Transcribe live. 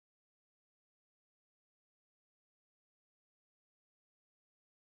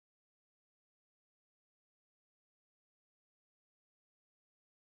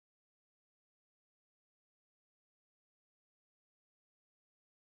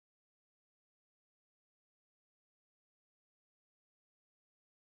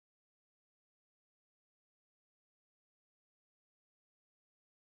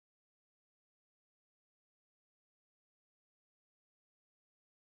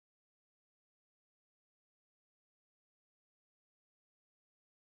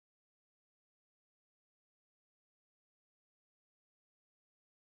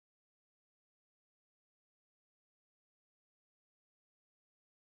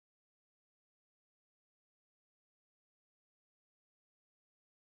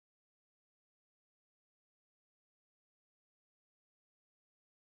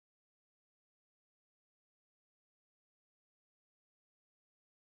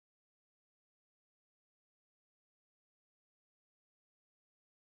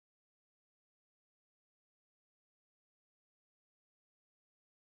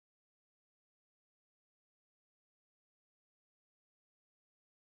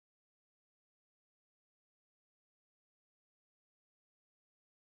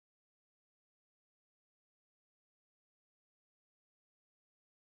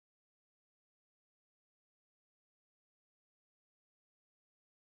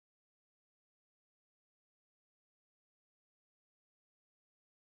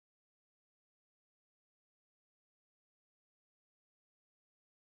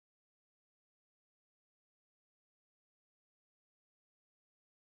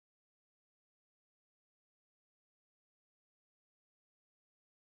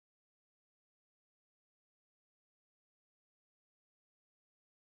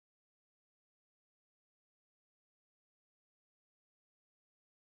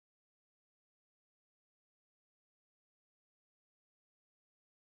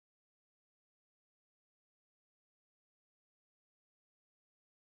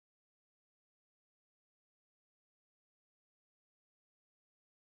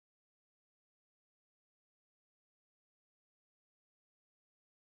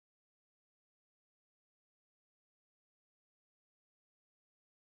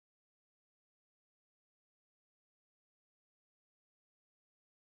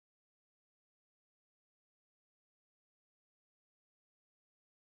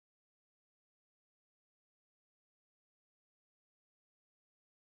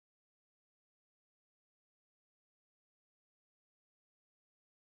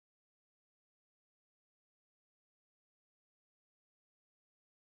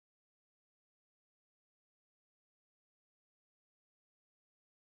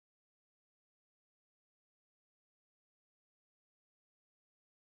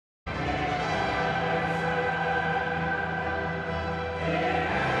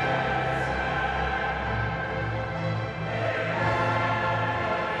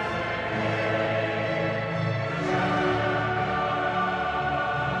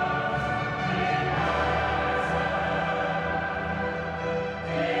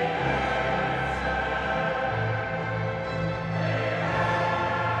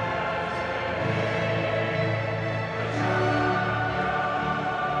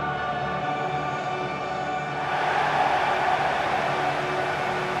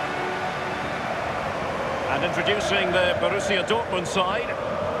And introducing the Borussia Dortmund side.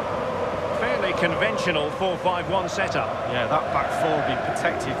 Fairly conventional 4-5-1 setup. Yeah, that back four will be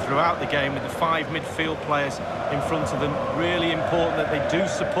protected throughout the game with the 5 midfield players in front of them. Really important that they do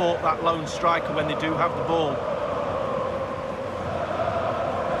support that lone striker when they do have the ball.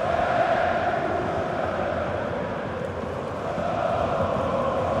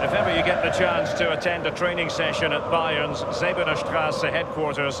 If ever you get the chance to attend a training session at Bayern's Zebenerstrasse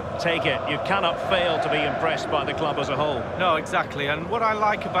headquarters, take it. You cannot fail to be impressed by the club as a whole. No, exactly. And what I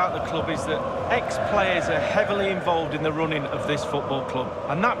like about the club is that ex-players are heavily involved in the running of this football club.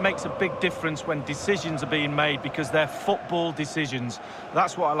 And that makes a big difference when decisions are being made because they're football decisions.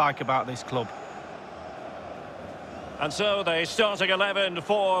 That's what I like about this club. And so the starting 11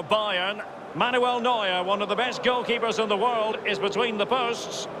 for Bayern. Manuel Neuer, one of the best goalkeepers in the world, is between the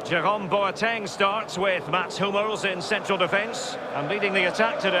posts. Jerome Boateng starts with Mats Hummels in central defence. And leading the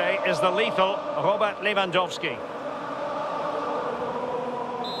attack today is the lethal Robert Lewandowski.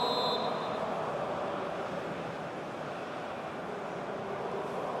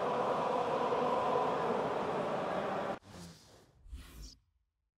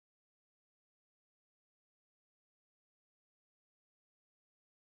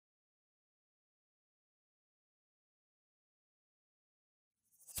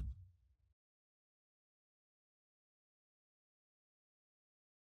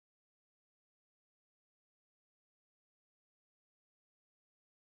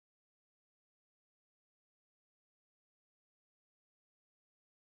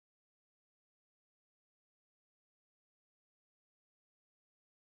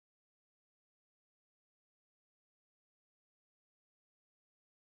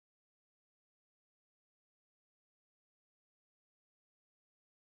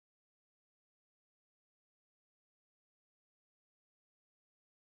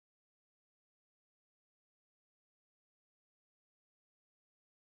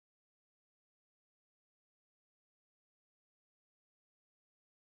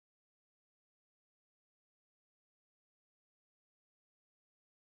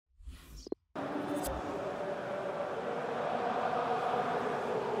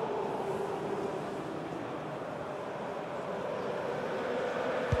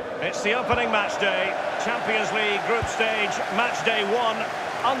 It's the opening match day. Champions League group stage, match day 1,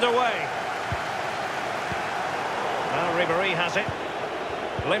 underway. Now Ribéry has it.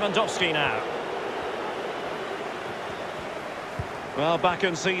 Lewandowski now. Well, back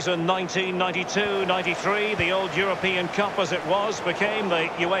in season 1992-93, the old European Cup as it was became the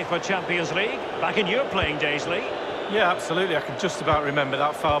UEFA Champions League. Back in your playing days, Lee. Yeah, absolutely. I can just about remember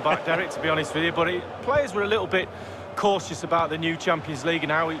that far back, Derek, to be honest with you. But players were a little bit cautious about the new Champions League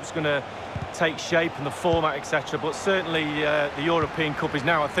and how it was going to take shape and the format, etc. But certainly the European Cup is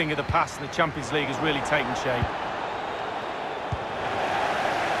now a thing of the past and the Champions League has really taken shape.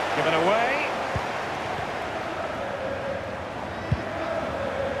 Given away.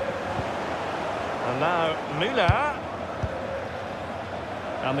 And now Müller.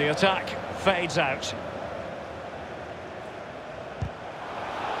 And the attack fades out.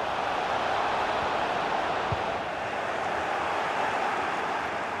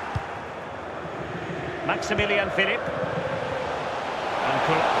 Maximilian Philipp. And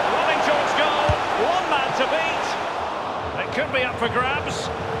running towards goal. One man to beat. It could be up for grabs.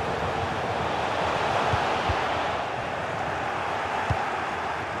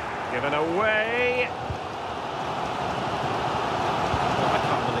 Given away. I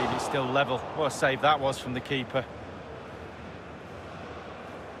can't believe it's still level. What a save that was from the keeper.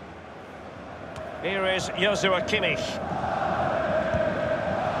 Here is Joshua Kimmich.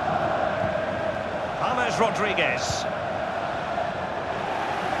 James Rodriguez.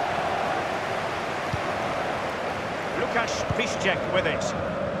 Lukasz Piszczek with it.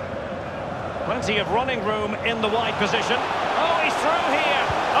 Plenty of running room in the wide position. Oh, he's through here.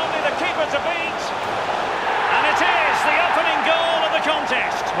 Only the keeper to beat. And it is the opening goal of the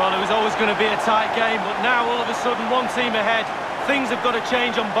contest. Well, it was always going to be a tight game, but now all of a sudden one team ahead. Things have got to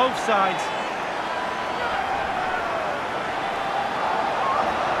change on both sides.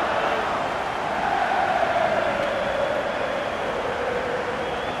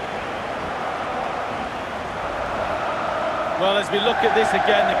 Well, as we look at this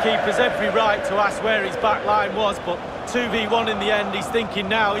again, the keeper's every right to ask where his back line was, but 2v1 in the end, he's thinking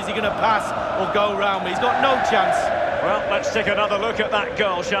now, is he going to pass or go round? But he's got no chance. Well, let's take another look at that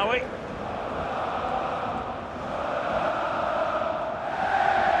goal, shall we?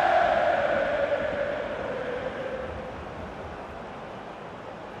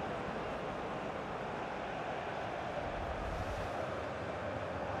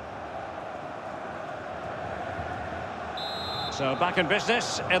 So back in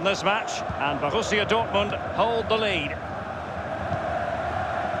business in this match, and Borussia Dortmund hold the lead.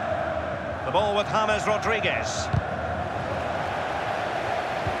 The ball with James Rodriguez.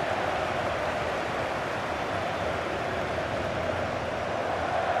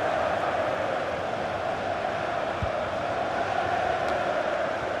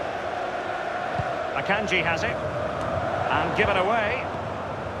 Akanji has it, and given away.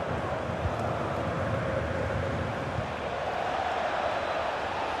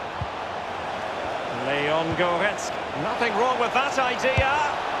 Leon Goretzka. Nothing wrong with that idea.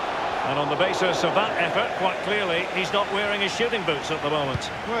 And on the basis of that effort, quite clearly, he's not wearing his shooting boots at the moment.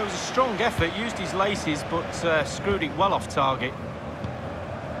 Well, it was a strong effort, used his laces, but screwed it well off target.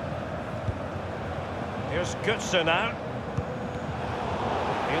 Here's Götze now.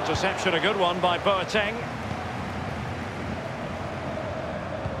 The interception, a good one by Boateng.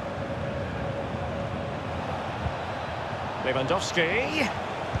 Lewandowski.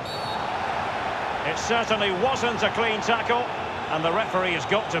 It certainly wasn't a clean tackle, and the referee has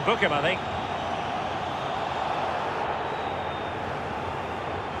got to book him, I think.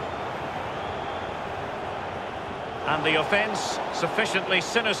 And the offence sufficiently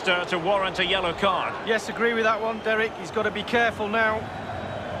sinister to warrant a yellow card. Yes, agree with that one, Derek. He's got to be careful now.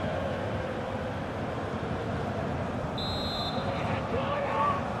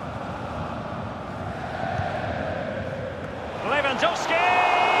 Lewandowski!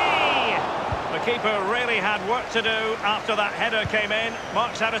 The keeper really had work to do after that header came in.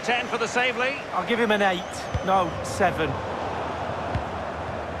 Marks out of 10 for the save, Lee. I'll give him an 8. No, 7.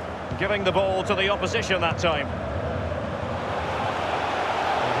 Giving the ball to the opposition that time.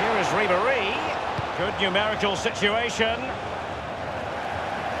 And here is Ribéry. Good numerical situation.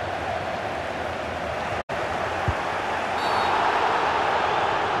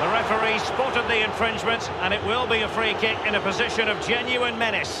 The referee spotted the infringement, and it will be a free kick in a position of genuine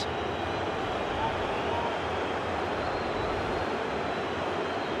menace.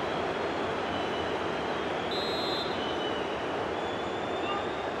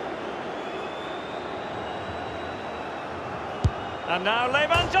 And now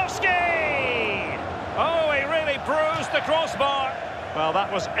Lewandowski! Oh, he really bruised the crossbar. Well,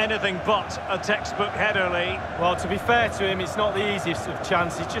 that was anything but a textbook header, Lee. Well, to be fair to him, it's not the easiest of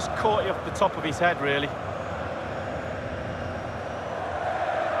chances. Just caught it off the top of his head, really.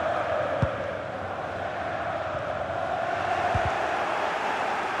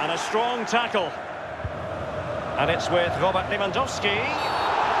 And a strong tackle. And it's with Robert Lewandowski.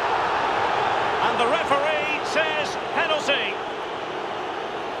 And the referee says penalty.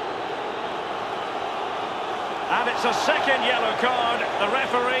 And it's a second yellow card. The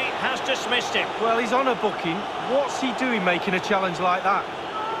referee has dismissed him. Well, he's on a booking. What's he doing making a challenge like that?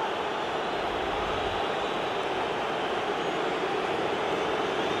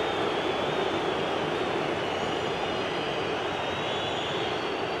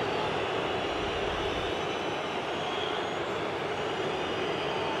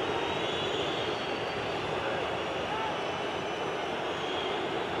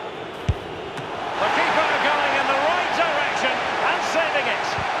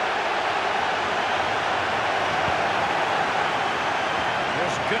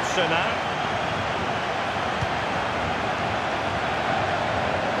 Götze now.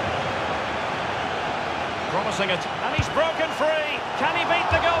 Promising it, and he's broken free. Can he beat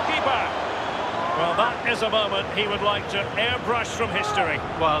the goalkeeper? Well, that is a moment he would like to airbrush from history.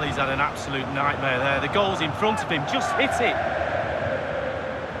 Well, he's had an absolute nightmare there. The goal's in front of him, just hit it.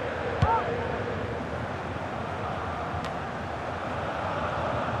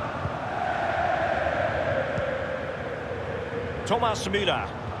 Thomas Müller.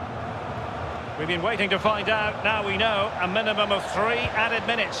 We've been waiting to find out. Now we know a minimum of 3 added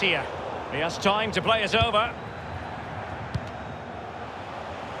minutes here. He has time to play it over.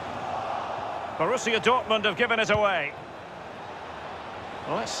 Borussia Dortmund have given it away.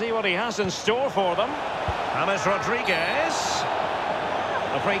 Well, let's see what he has in store for them. James Rodriguez.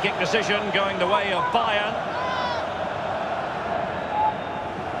 A free kick decision going the way of Bayern.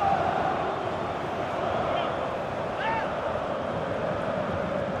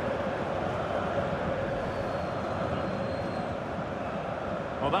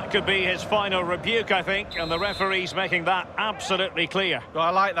 Well, that could be his final rebuke, I think, and the referee's making that absolutely clear. Well, I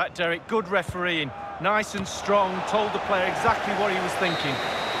like that, Derek. Good refereeing. Nice and strong, told the player exactly what he was thinking.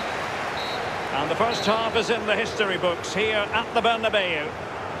 And the first half is in the history books here at the Bernabeu.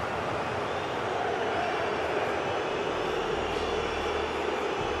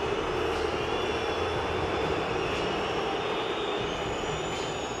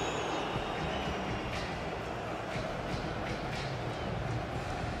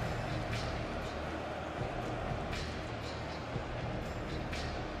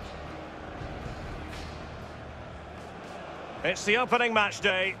 It's the opening match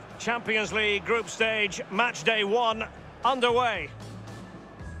day. Champions League group stage, match day 1, underway.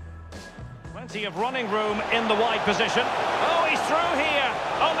 Plenty of running room in the wide position. Oh, he's through here.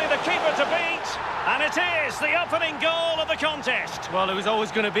 Only the keeper to beat. And it is the opening goal of the contest. Well, it was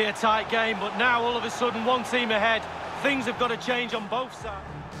always going to be a tight game, but now all of a sudden one team ahead. Things have got to change on both sides.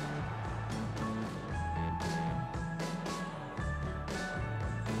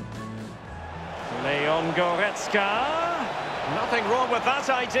 Leon Goretzka. Nothing wrong with that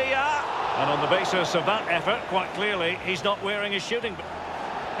idea. And on the basis of that effort, quite clearly, he's not wearing his shooting.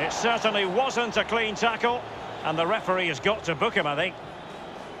 It certainly wasn't a clean tackle, and the referee has got to book him, I think.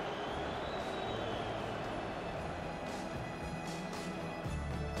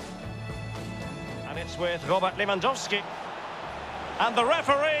 And it's with Robert Lewandowski. And the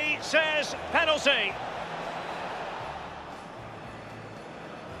referee says penalty.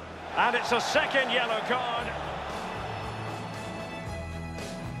 And it's a second yellow card.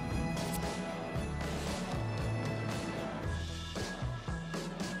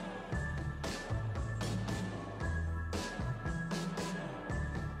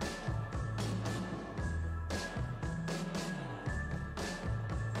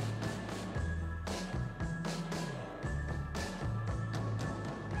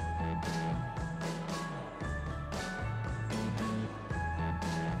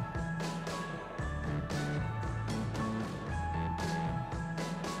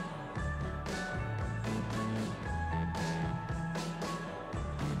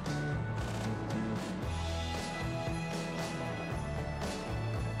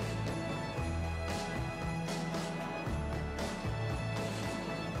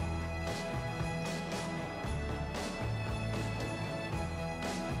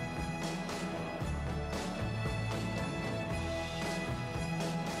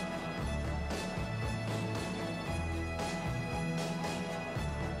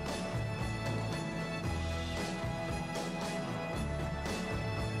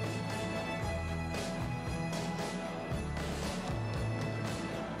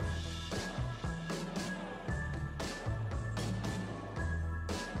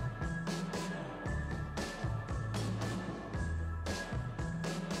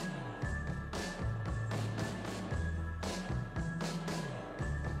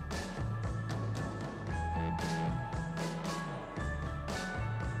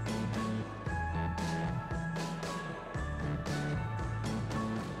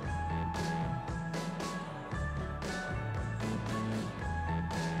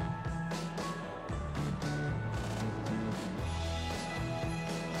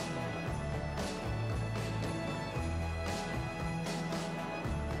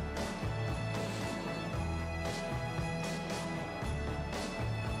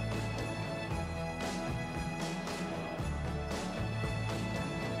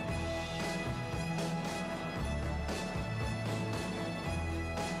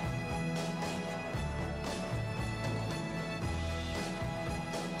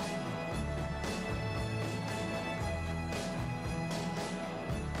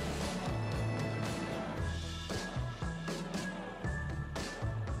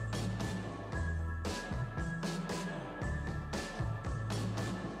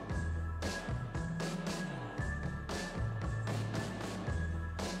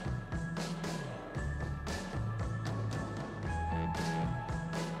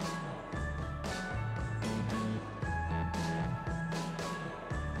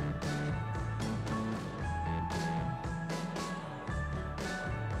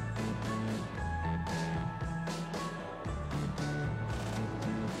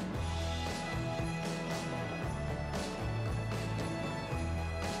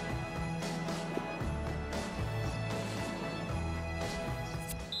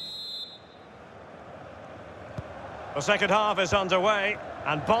 The second half is underway,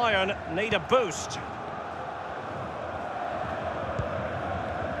 and Bayern need a boost.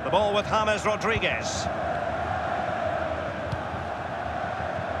 The ball with James Rodriguez.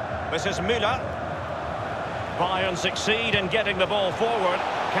 This is Müller. Bayern succeed in getting the ball forward.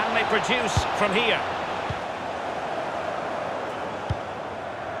 Can they produce from here?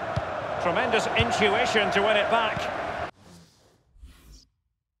 Tremendous intuition to win it back.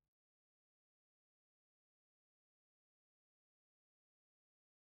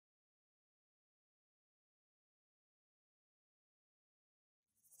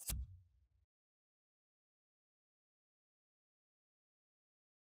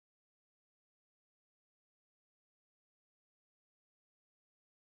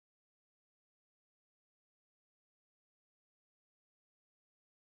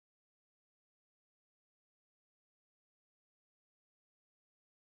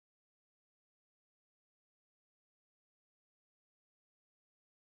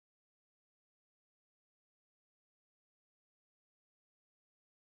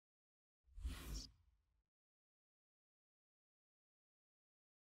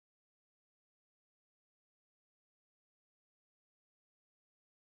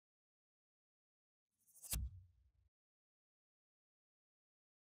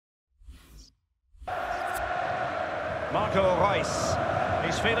 Marco Reus.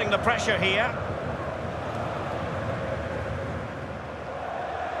 He's feeling the pressure here.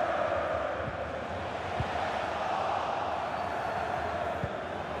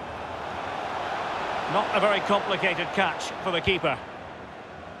 Not a very complicated catch for the keeper.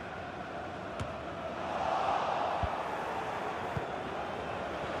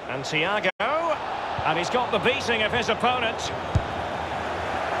 And Thiago, and he's got the beating of his opponent.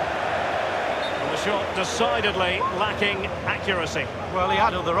 And the shot decidedly lacking accuracy. Well, he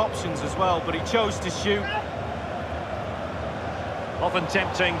had other options as well, but he chose to shoot. Often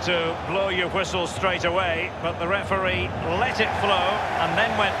tempting to blow your whistle straight away, but the referee let it flow and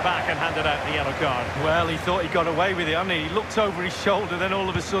then went back and handed out the yellow card. Well, he thought he got away with it, hadn't he? He looked over his shoulder, then all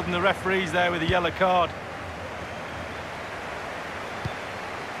of a sudden the referee's there with a yellow card.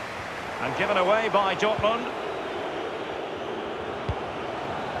 And given away by Dortmund.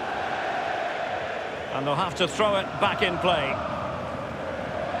 And they'll have to throw it back in play.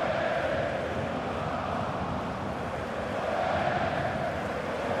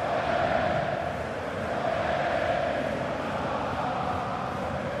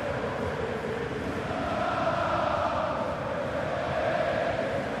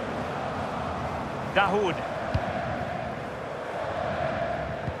 Dahoud.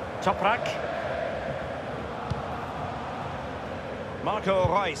 Toprak. Marco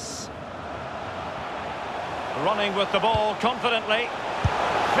Reus. Running with the ball confidently.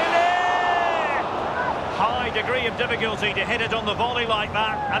 Philip! High degree of difficulty to hit it on the volley like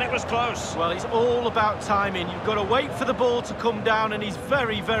that, and it was close. Well, it's all about timing. You've got to wait for the ball to come down, and he's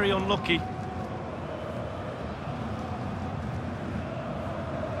very, very unlucky.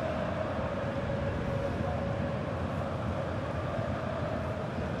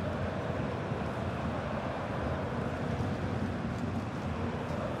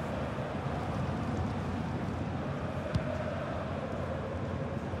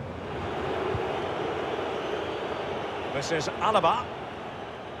 This is Alaba.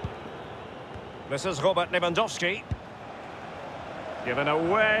 This is Robert Lewandowski. Given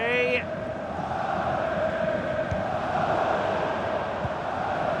away.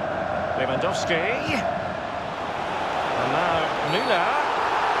 Lewandowski. And now Müller.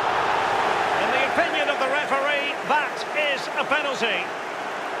 In the opinion of the referee, that is a penalty.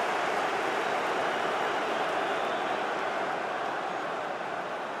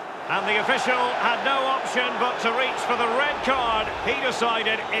 And the official had no option but to reach for the red card. He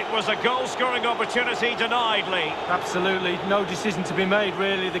decided it was a goal-scoring opportunity denied, Lee. Absolutely, no decision to be made,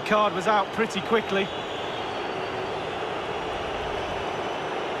 really. The card was out pretty quickly.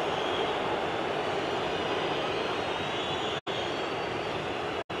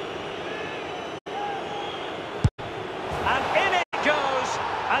 And in it goes,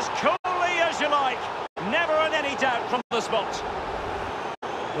 as coolly as you like. Never in any doubt from the spot.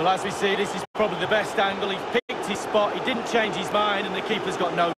 Well, as we see, this is probably the best angle. He picked his spot, he didn't change his mind, and the keeper's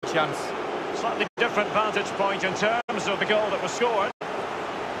got no chance. Slightly different vantage point in terms of the goal that was scored.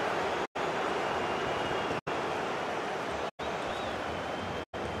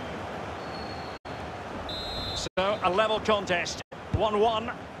 So, a level contest,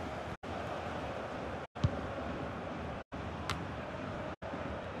 1-1.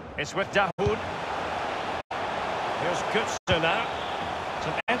 It's with Dahoud. Here's Götze now. It's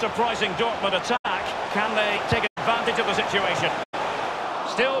an enterprising Dortmund attack. Can they take advantage of the situation?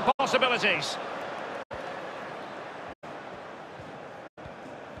 Still possibilities.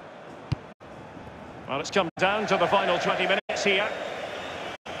 Well, it's come down to the final 20 minutes here.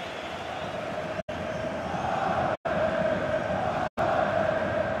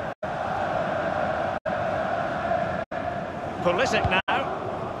 Pulisic now.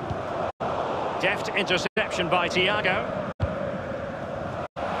 Deft interception by Thiago.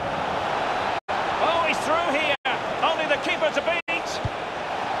 Oh, he's through here. Only the keeper to beat.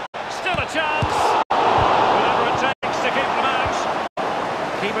 Still a chance. Whatever it takes to keep them out.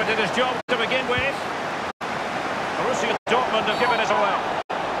 Keeper did his job to begin with. Borussia Dortmund have given it away.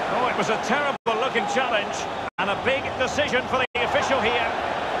 Oh, it was a terrible-looking challenge and a big decision for the official here.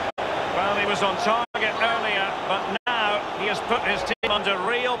 Well, he was on target earlier, but now he has put his team under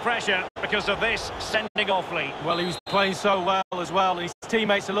real pressure because of this sending off lead. Well, he was playing so well as well, and his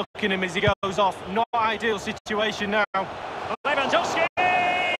teammates are looking at him as he goes off. Not ideal situation now. Lewandowski!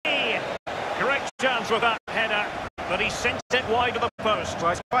 Correct chance with that header, but he sent it wide of the post.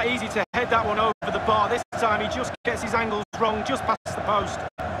 Well, it's quite easy to head that one over the bar. This time he just gets his angles wrong, just past the post.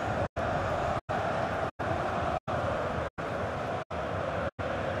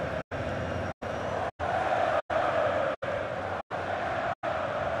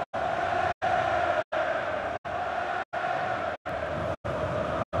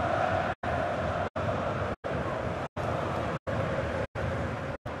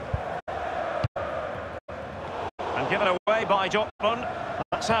 by Dortmund.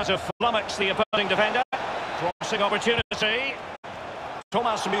 That's how to flummox the opposing defender. Crossing opportunity.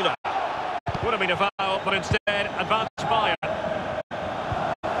 Thomas Müller. Would have been a foul, but instead advanced Bayern.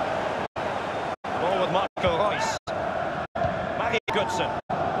 Ball with Marco Reus. Maggie Goodson.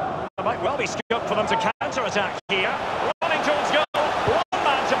 It might well be scope for them to counter-attack here. Running towards goal. One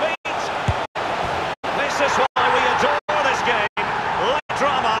man to beat. This is why we adore this game. Late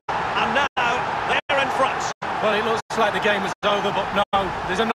drama, and now they're in front. Well, it looks like the game was over, but no,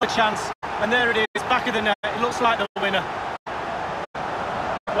 there's another chance. And there it is, back of the net. It looks like the winner.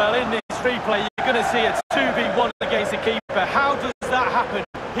 Well, in this replay, you're going to see a 2v1 against the keeper. How does that happen?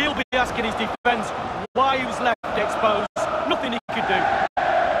 He'll be asking his defence why he was left exposed. Nothing he could do.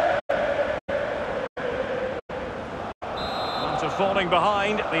 After falling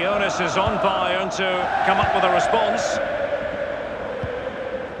behind, the onus is on Bayern to come up with a response.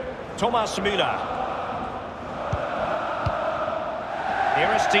 Thomas Müller.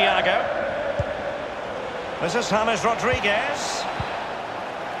 Here is Thiago. This is James Rodriguez.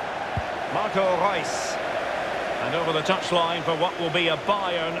 Marco Reus. And over the touchline for what will be a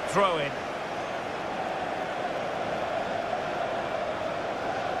Bayern throw-in.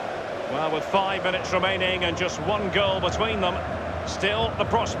 Well, with 5 minutes remaining and just one goal between them, still the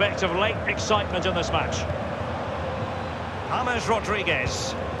prospect of late excitement in this match. James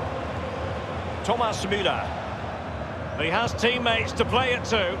Rodriguez. Thomas Müller. He has teammates to play it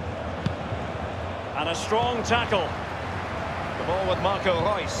to. And a strong tackle. The ball with Marco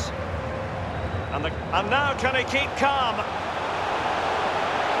Reus. And now can he keep calm? A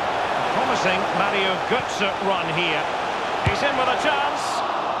promising Mario Götze run here. He's in with a chance.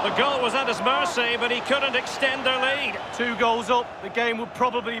 The goal was at his mercy, but he couldn't extend their lead. 2 goals up, the game would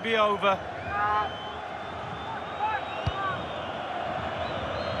probably be over.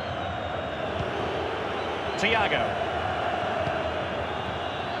 Thiago.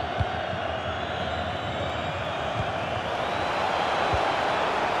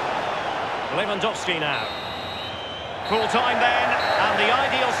 Lewandowski now. Full time then, and the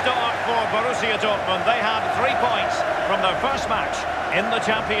ideal start for Borussia Dortmund. They had 3 points from their first match in the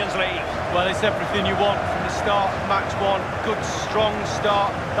Champions League. Well, it's everything you want from the start of match 1. Good, strong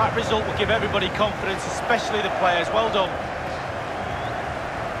start. That result will give everybody confidence, especially the players. Well done.